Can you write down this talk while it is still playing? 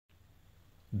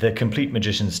The Complete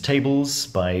Magician's Tables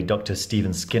by Dr.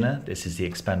 Stephen Skinner. This is the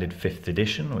expanded 5th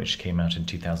edition, which came out in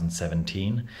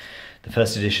 2017. The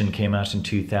first edition came out in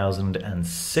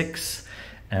 2006,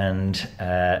 and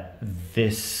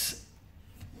this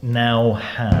now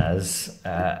has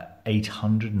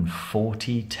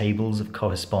 840 tables of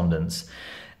correspondence,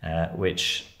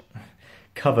 which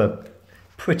cover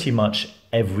pretty much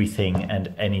everything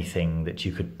and anything that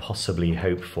you could possibly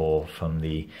hope for from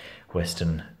the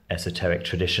Western esoteric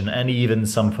tradition, and even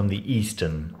some from the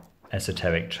Eastern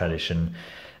esoteric tradition,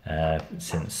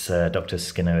 since Dr.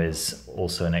 Skinner is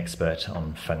also an expert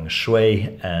on feng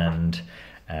shui, and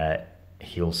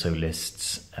he also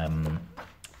lists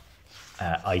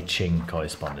I Ching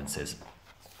correspondences.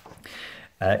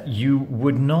 You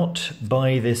would not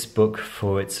buy this book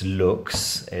for its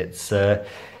looks. It's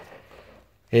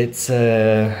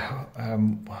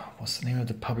what's the name of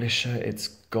the publisher? It's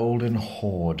Golden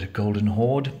Hoard. Golden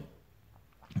Hoard.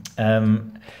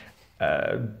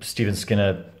 Stephen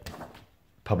Skinner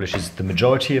publishes the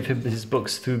majority of his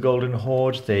books through Golden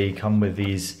Hoard. They come with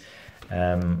these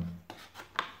rather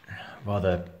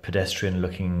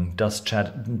pedestrian-looking dust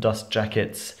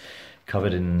jackets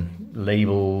covered in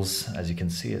labels. As you can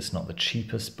see, it's not the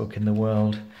cheapest book in the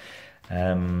world.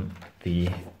 The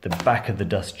back of the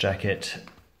dust jacket,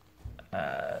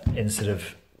 instead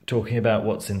of talking about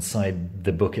what's inside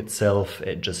the book itself,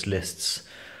 it just lists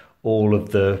all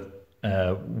of the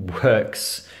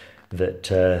works that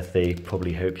they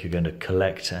probably hope you're going to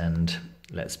collect, and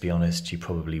let's be honest, you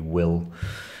probably will.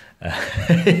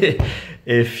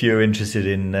 If you're interested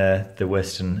in the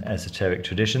Western esoteric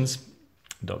traditions,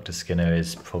 Dr. Skinner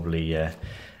is probably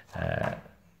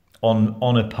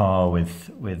on a par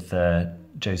with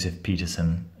Joseph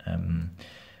Peterson,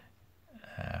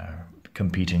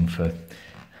 competing for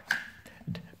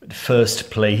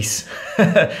first place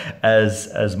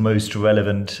as most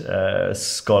relevant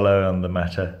scholar on the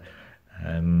matter.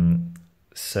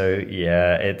 So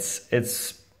yeah, is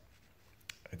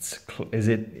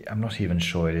it? I'm not even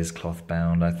sure it is cloth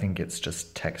bound. I think it's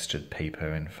just textured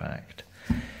paper. In fact,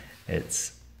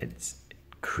 it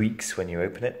creaks when you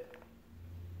open it.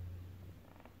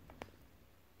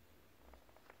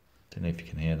 Don't know if you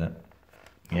can hear that.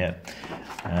 Yeah.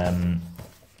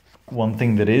 One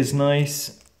thing that is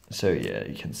nice. So yeah,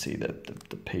 you can see that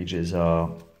the pages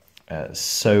are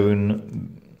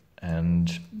sewn,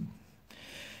 and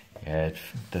yeah,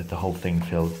 the whole thing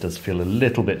does feel a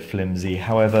little bit flimsy.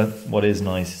 However, what is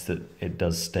nice is that it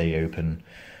does stay open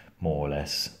more or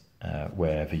less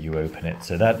wherever you open it.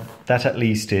 So that at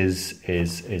least is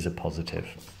a positive.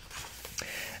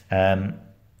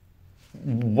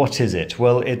 What is it?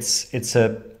 Well, it's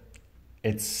a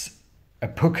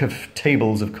book of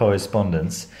tables of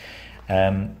correspondence.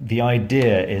 The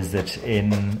idea is that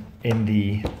in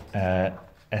the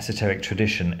esoteric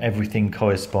tradition, everything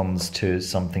corresponds to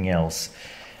something else.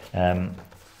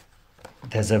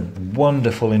 There's a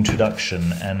wonderful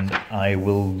introduction, and I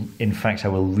will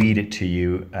read it to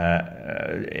you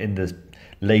in the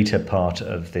later part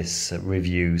of this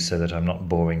review, so that I'm not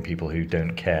boring people who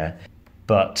don't care.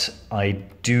 But I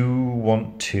do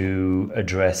want to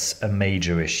address a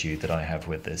major issue that I have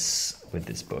with this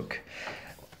book.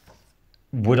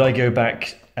 Would I go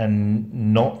back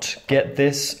and not get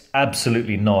this?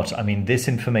 Absolutely not. I mean, this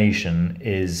information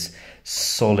is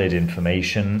solid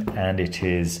information, and it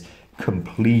is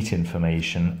complete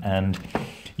information, and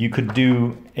you could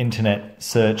do internet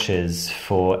searches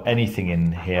for anything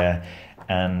in here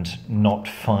and not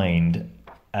find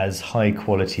as high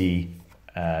quality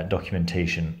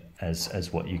documentation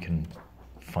as what you can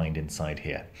find inside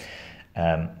here.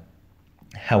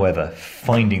 However,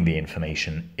 finding the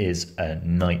information is a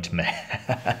nightmare.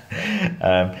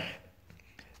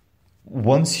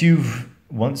 Once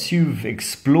you've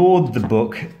explored the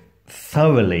book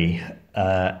thoroughly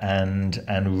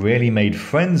and really made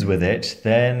friends with it,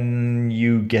 then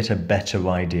you get a better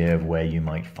idea of where you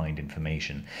might find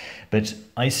information. But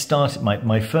my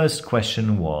first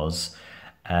question was,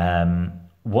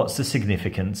 what's the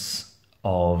significance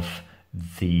of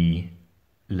the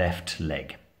left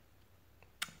leg?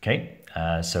 Okay,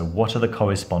 so what are the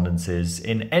correspondences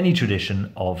in any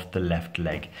tradition of the left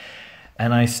leg?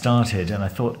 And I started, and I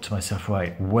thought to myself,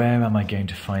 right, where am I going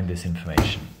to find this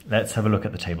information? Let's have a look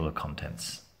at the table of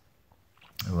contents.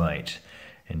 Right,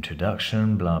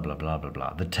 introduction, blah, blah, blah, blah,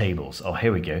 blah. The tables, oh,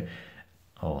 here we go.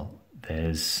 Oh,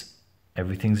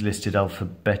 everything's listed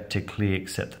alphabetically,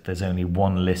 except that there's only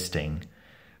one listing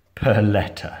per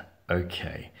letter.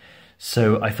 Okay,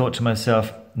 so I thought to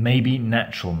myself, maybe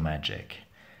natural magic.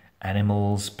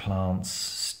 Animals, plants,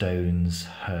 stones,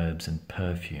 herbs, and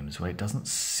perfumes. Well, it doesn't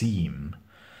seem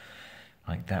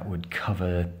like that would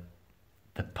cover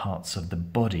the parts of the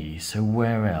body. So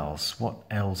where else? What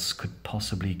else could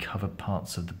possibly cover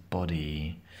parts of the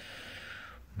body?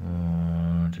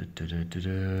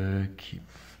 Keep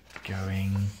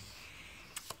going.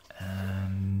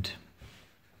 And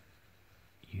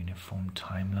uniform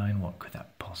timeline, what could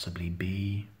that possibly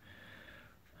be?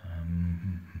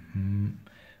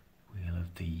 Wheel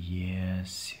of the year.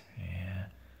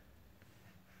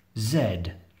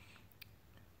 Z.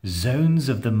 Zones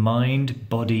of the mind,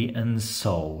 body and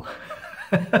soul.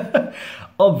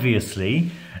 Obviously,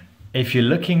 if you're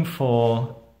looking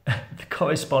for the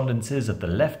correspondences of the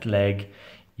left leg,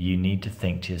 you need to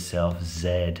think to yourself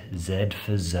Z. Z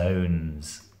for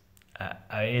zones.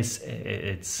 It's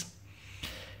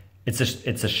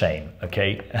a shame,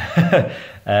 okay?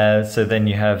 So then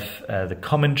you have the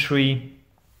commentary.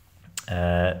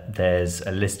 There's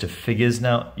a list of figures.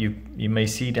 Now you may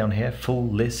see down here full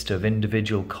list of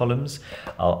individual columns.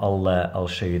 I'll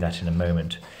show you that in a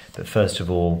moment. But first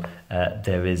of all,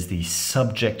 there is the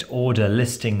subject order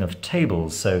listing of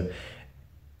tables. So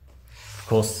of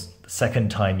course, the second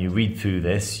time you read through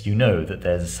this, you know that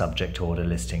there's a subject order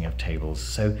listing of tables.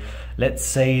 So let's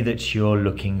say that you're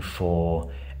looking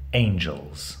for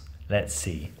angels. Let's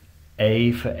see.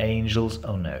 A for angels.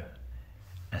 Oh no.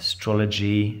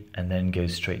 Astrology, and then go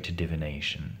straight to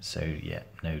divination. So yeah,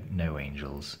 no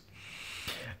angels.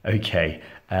 Okay,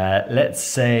 let's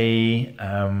say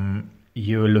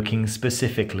you're looking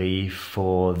specifically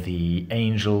for the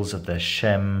angels of the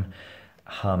Shem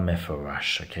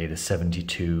HaMephorash, okay, the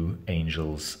 72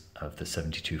 angels of the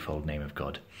 72-fold name of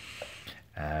God.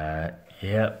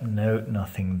 Yeah, no,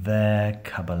 nothing there.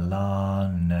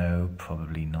 Kabbalah, no,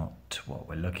 probably not what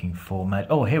we're looking for.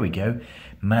 Oh, here we go.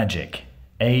 Magic.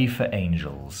 A for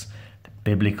angels. The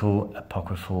biblical,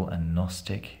 apocryphal, and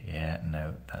Gnostic. Yeah,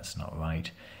 no, that's not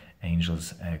right.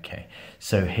 Angels, okay.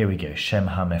 So here we go. Shem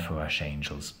HaMephorash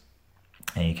angels.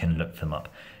 And you can look them up.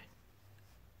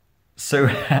 So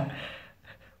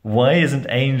why isn't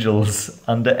angels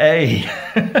under A?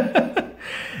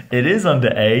 It is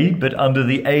under A, but under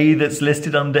the A that's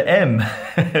listed under M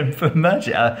for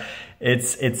magic.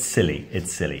 It's silly.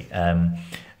 It's silly.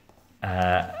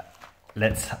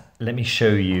 Let me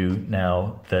show you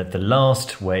now that the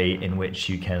last way in which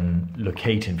you can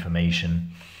locate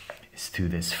information is through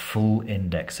this full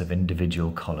index of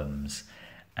individual columns.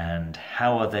 And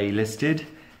how are they listed?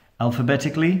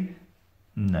 Alphabetically?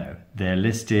 No, they're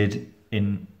listed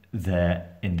in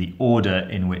the order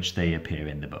in which they appear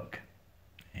in the book.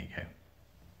 There you go.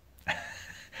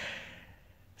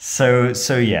 So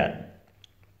yeah.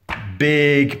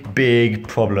 Big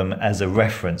problem as a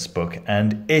reference book,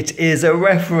 and it is a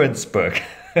reference book.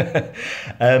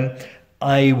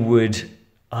 I would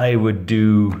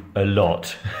do a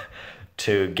lot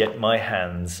to get my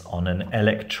hands on an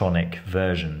electronic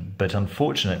version, but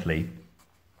unfortunately,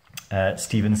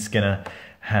 Stephen Skinner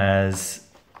has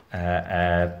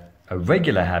a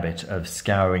regular habit of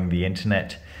scouring the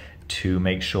internet to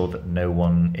make sure that no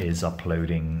one is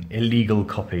uploading illegal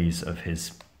copies of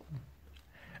his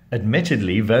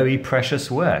admittedly very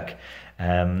precious work.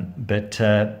 But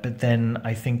then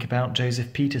I think about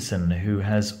Joseph Peterson, who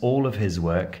has all of his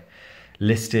work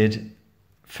listed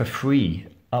for free,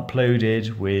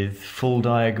 uploaded with full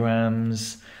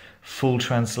diagrams, full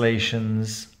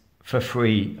translations for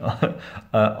free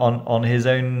on his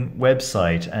own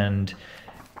website, and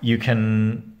you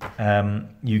can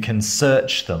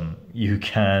search them. You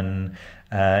can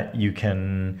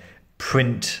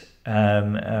print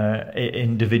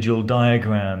individual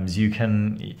diagrams. You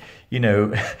can,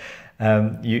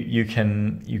 you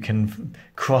can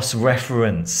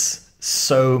cross-reference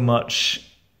so much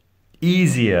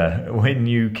easier when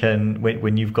you've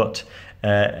got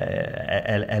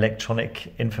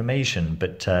electronic information,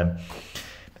 but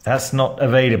that's not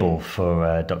available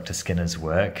for Dr. Skinner's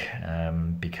work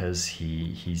because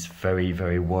he's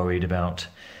very worried about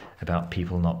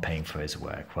people not paying for his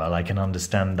work. Well, I can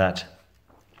understand that,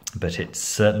 but it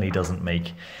certainly doesn't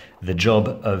make the job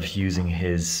of using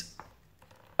his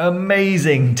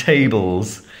amazing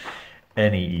tables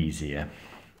any easier.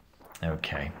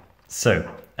 Okay, so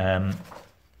now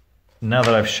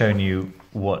that I've shown you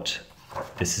what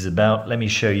this is about, let me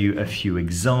show you a few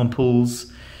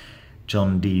examples.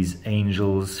 John Dee's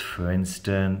angels, for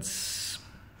instance.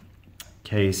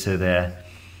 Okay, so they're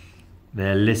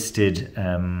listed.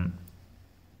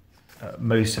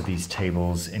 Most of these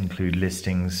tables include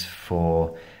listings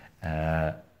for,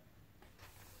 here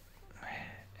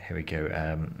we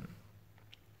go,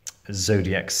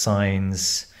 zodiac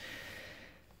signs,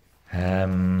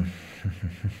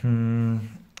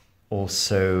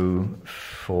 also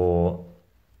for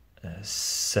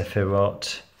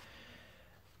Sephirot,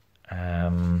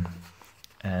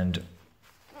 and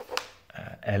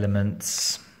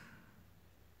elements,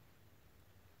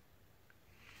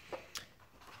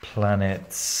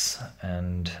 planets,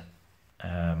 and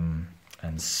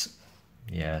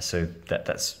yeah, so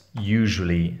that's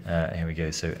usually here we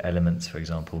go. So elements, for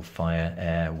example, fire,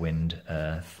 air, wind,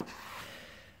 earth.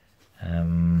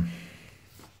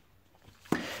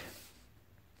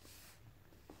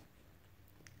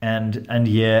 And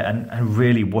yeah, and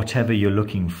really whatever you're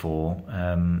looking for.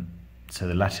 So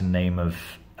the Latin name of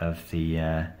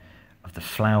the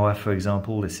flower, for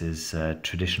example, this is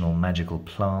traditional magical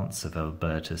plants of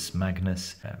Albertus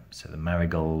Magnus. So the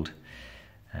marigold.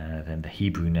 Then the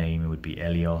Hebrew name would be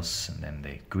Elios, and then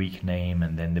the Greek name,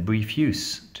 and then the brief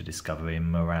use to discover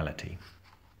immorality.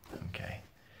 Okay.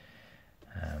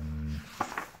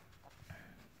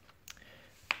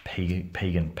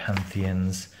 Pagan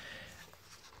pantheons.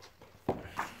 We're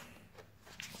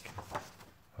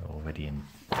already in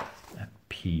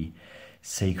P.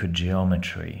 Sacred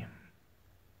geometry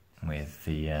with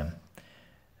the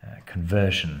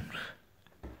conversion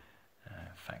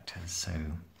factors. So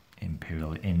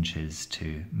imperial inches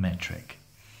to metric.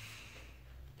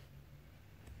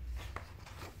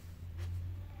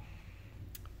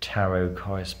 Tarot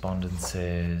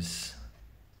correspondences.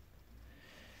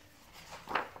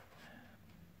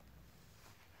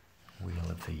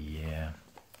 Wheel of the year.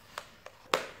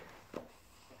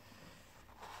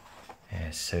 Yeah,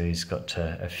 so he's got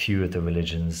a few of the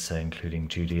religions, including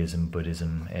Judaism,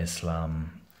 Buddhism,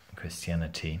 Islam,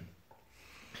 Christianity,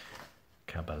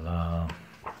 Kabbalah.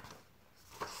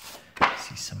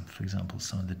 See some, for example,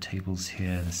 some of the tables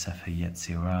here, the Sefer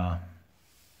Yetzirah.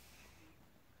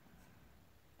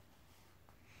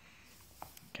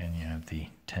 Again, you have the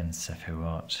 10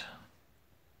 Sephirot,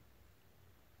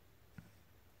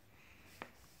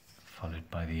 followed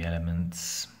by the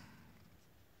elements.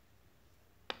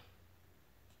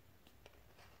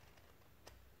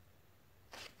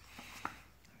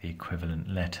 The equivalent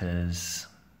letters,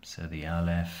 so the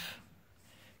Aleph,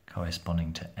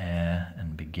 corresponding to air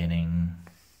and beginning,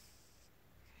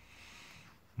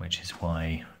 which is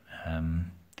why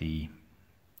the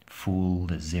Fool,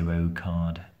 the 0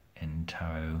 card in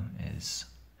tarot, is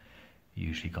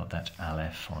usually got that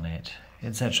Aleph on it,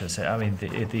 etc. So I mean,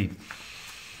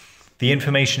 the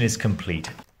information is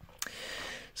complete.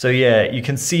 So yeah, you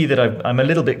can see that I'm a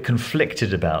little bit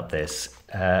conflicted about this.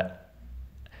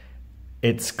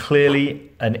 It's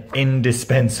clearly an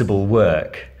indispensable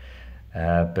work.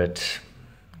 But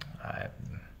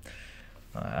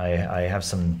I have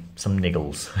some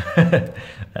niggles.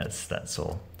 That's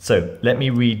all. So let me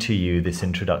read to you this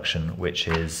introduction, which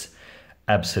is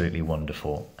absolutely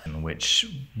wonderful and which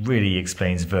really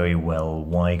explains very well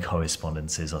why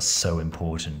correspondences are so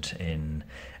important in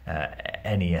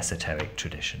any esoteric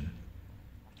tradition.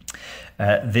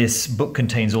 This book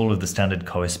contains all of the standard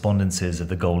correspondences of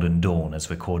the Golden Dawn as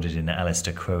recorded in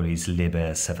Aleister Crowley's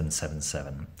Liber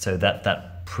 777. So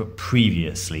that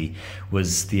previously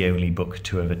was the only book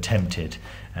to have attempted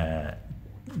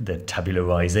the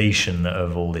tabularization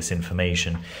of all this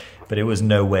information, but it was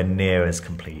nowhere near as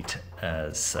complete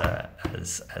as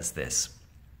this.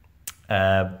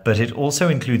 But it also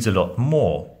includes a lot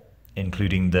more,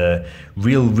 including the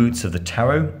real roots of the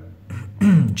tarot,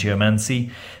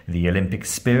 geomancy, the Olympic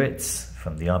spirits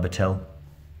from the Arbatel,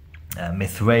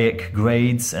 Mithraic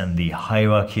grades, and the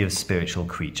hierarchy of spiritual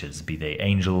creatures, be they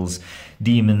angels,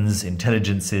 demons,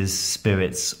 intelligences,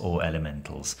 spirits, or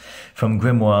elementals, from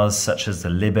grimoires such as the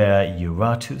Liber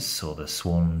Iuratus, or the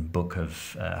Sworn Book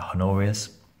of Honorius,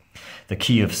 the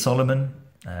Key of Solomon,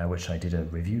 which I did a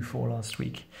review for last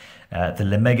week, the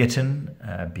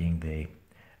Lemegeton, being the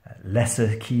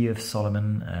Lesser Key of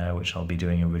Solomon, which I'll be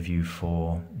doing a review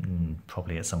for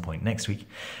probably at some point next week.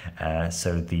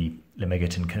 So the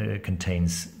Lemegeton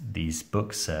contains these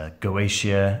books,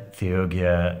 Goetia,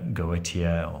 Theurgia,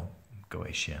 Goetia, or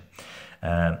Goetia,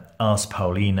 Ars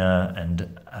Paulina,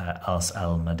 and Ars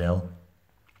Al-Madel,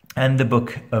 and the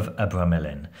Book of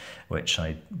Abramelin, which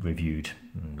I reviewed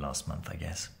last month, I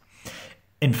guess.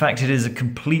 In fact, it is a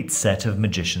complete set of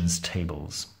magician's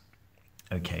tables.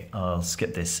 Okay, I'll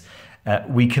skip this.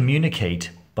 We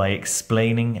communicate by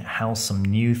explaining how some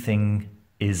new thing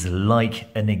is like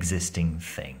an existing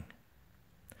thing,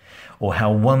 or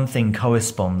how one thing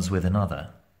corresponds with another.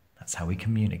 That's how we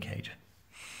communicate.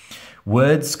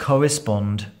 Words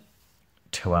correspond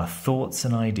to our thoughts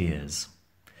and ideas.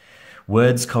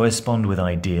 Words correspond with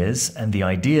ideas, and the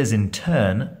ideas in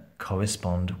turn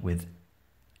correspond with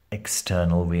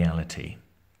external reality.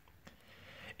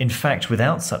 In fact,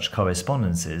 without such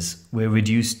correspondences, we're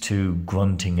reduced to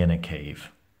grunting in a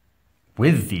cave.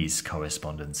 With these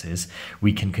correspondences,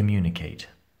 we can communicate.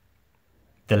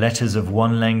 The letters of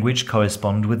one language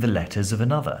correspond with the letters of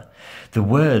another. The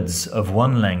words of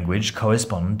one language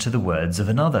correspond to the words of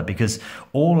another, because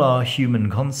all our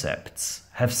human concepts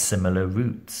have similar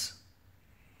roots.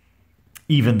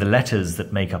 Even the letters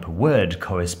that make up a word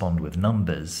correspond with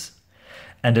numbers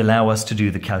and allow us to do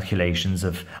the calculations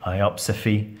of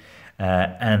iopsophy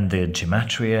and the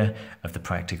gematria of the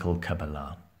practical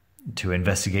Kabbalah, to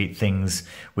investigate things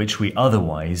which we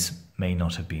otherwise may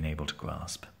not have been able to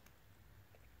grasp.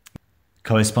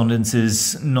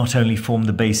 Correspondences not only form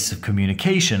the basis of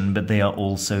communication, but they are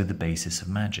also the basis of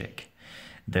magic.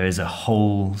 There is a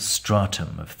whole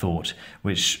stratum of thought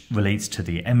which relates to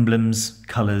the emblems,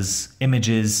 colours,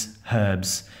 images,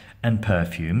 herbs, and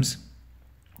perfumes,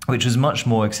 which was much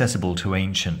more accessible to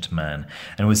ancient man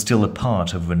and was still a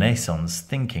part of Renaissance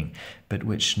thinking, but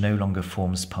which no longer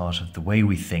forms part of the way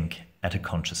we think at a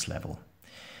conscious level.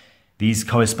 These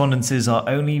correspondences are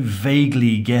only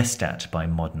vaguely guessed at by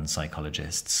modern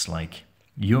psychologists like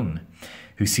Jung,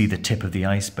 who see the tip of the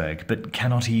iceberg but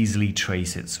cannot easily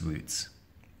trace its roots.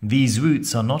 These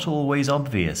roots are not always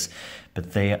obvious,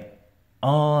 but they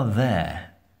are there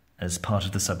as part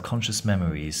of the subconscious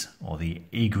memories or the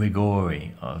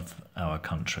egregore of our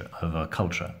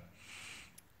culture.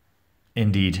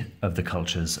 Indeed, of the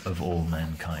cultures of all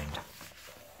mankind.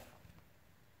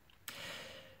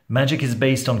 Magic is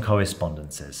based on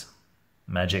correspondences.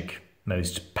 Magic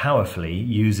most powerfully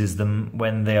uses them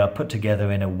when they are put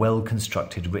together in a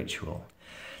well-constructed ritual.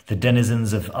 The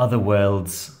denizens of other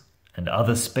worlds and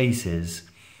other spaces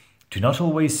do not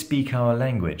always speak our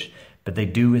language, but they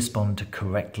do respond to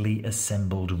correctly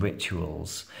assembled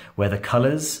rituals, where the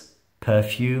colours,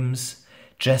 perfumes,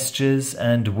 gestures,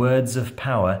 and words of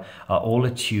power are all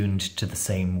attuned to the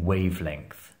same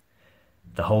wavelength.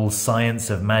 The whole science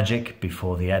of magic,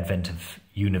 before the advent of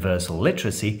universal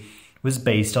literacy, was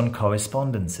based on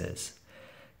correspondences.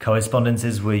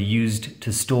 Correspondences were used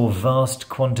to store vast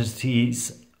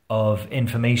quantities of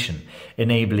information,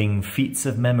 enabling feats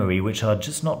of memory which are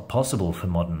just not possible for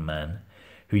modern man,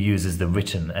 who uses the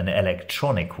written and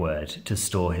electronic word to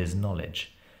store his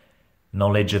knowledge.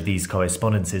 Knowledge of these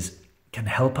correspondences can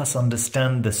help us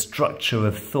understand the structure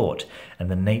of thought and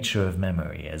the nature of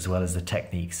memory, as well as the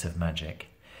techniques of magic.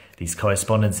 These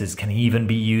correspondences can even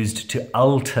be used to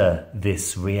alter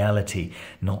this reality,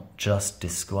 not just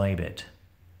describe it.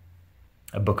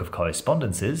 A book of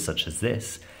correspondences, such as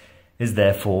this, is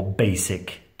therefore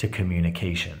basic to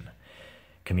communication.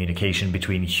 Communication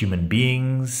between human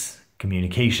beings,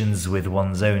 communications with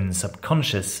one's own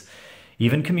subconscious,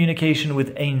 even communication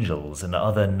with angels and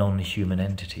other non-human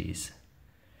entities.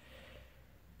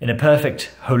 In a perfect,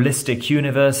 holistic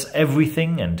universe,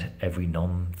 everything and every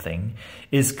non-thing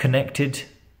is connected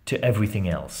to everything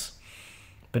else.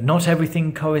 But not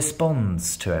everything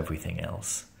corresponds to everything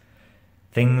else.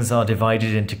 Things are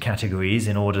divided into categories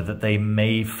in order that they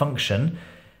may function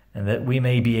and that we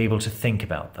may be able to think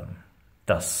about them.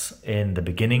 Thus, in the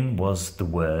beginning was the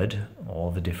word,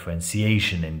 or the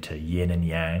differentiation into yin and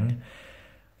yang,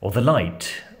 or the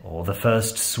light, or the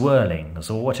first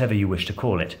swirlings, or whatever you wish to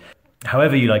call it.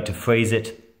 However you like to phrase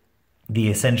it, the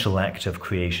essential act of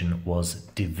creation was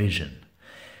division.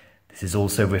 This is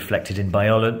also reflected in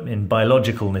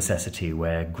biological necessity,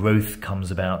 where growth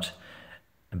comes about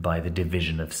by the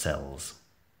division of cells.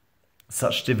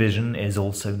 Such division is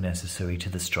also necessary to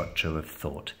the structure of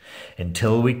thought.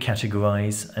 Until we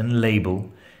categorize and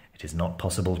label, it is not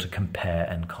possible to compare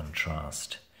and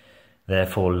contrast.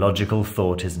 Therefore, logical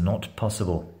thought is not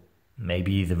possible.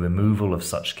 Maybe the removal of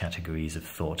such categories of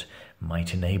thought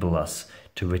might enable us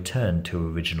to return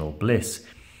to original bliss,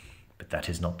 but that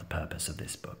is not the purpose of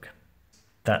this book.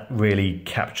 That really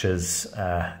captures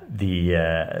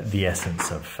the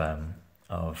essence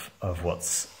of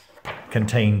what's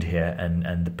contained here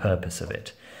and the purpose of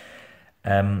it.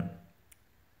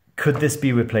 Could this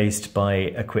be replaced by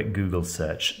a quick Google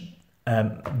search?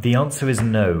 The answer is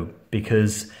no,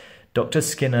 because Dr.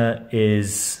 Skinner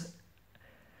is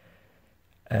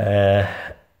a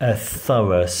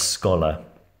thorough scholar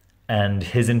and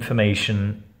his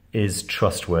information is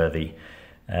trustworthy.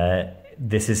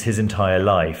 This is his entire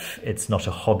life. It's not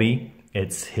a hobby,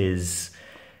 it's his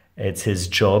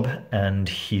job, and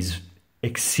he's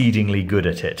exceedingly good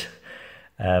at it.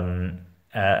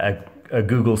 A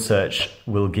Google search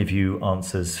will give you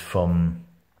answers from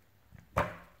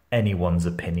anyone's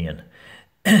opinion.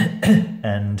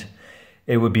 And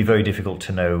it would be very difficult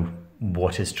to know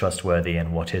what is trustworthy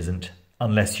and what isn't,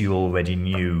 unless you already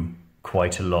knew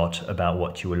quite a lot about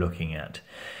what you were looking at.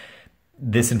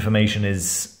 This information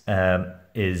is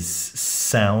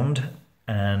sound,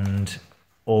 and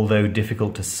although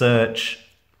difficult to search,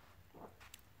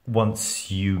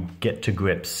 once you get to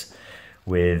grips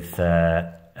with how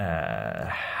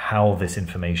this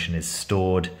information is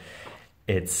stored,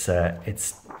 it's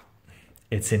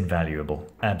invaluable,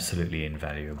 absolutely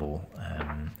invaluable,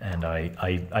 and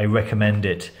I recommend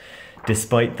it.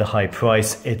 Despite the high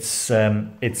price, it's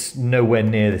nowhere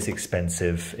near this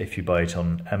expensive if you buy it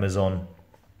on Amazon.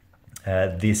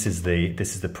 This is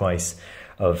the price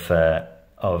of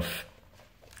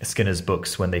Skinner's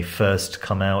books when they first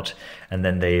come out, and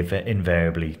then they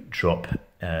invariably drop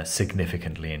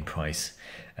significantly in price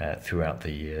throughout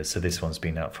the years. So this one's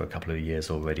been out for a couple of years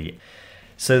already.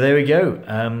 So there we go,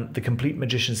 The Complete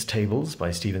Magician's Tables by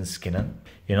Stephen Skinner.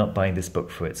 You're not buying this book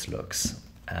for its looks.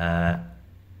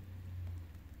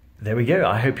 There we go.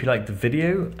 I hope you liked the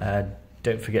video.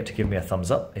 Don't forget to give me a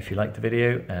thumbs up if you liked the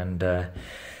video, and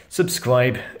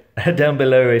subscribe down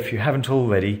below if you haven't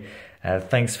already.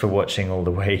 Thanks for watching all the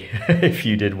way, if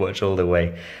you did watch all the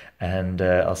way. And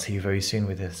I'll see you very soon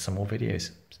with some more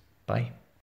videos. Bye.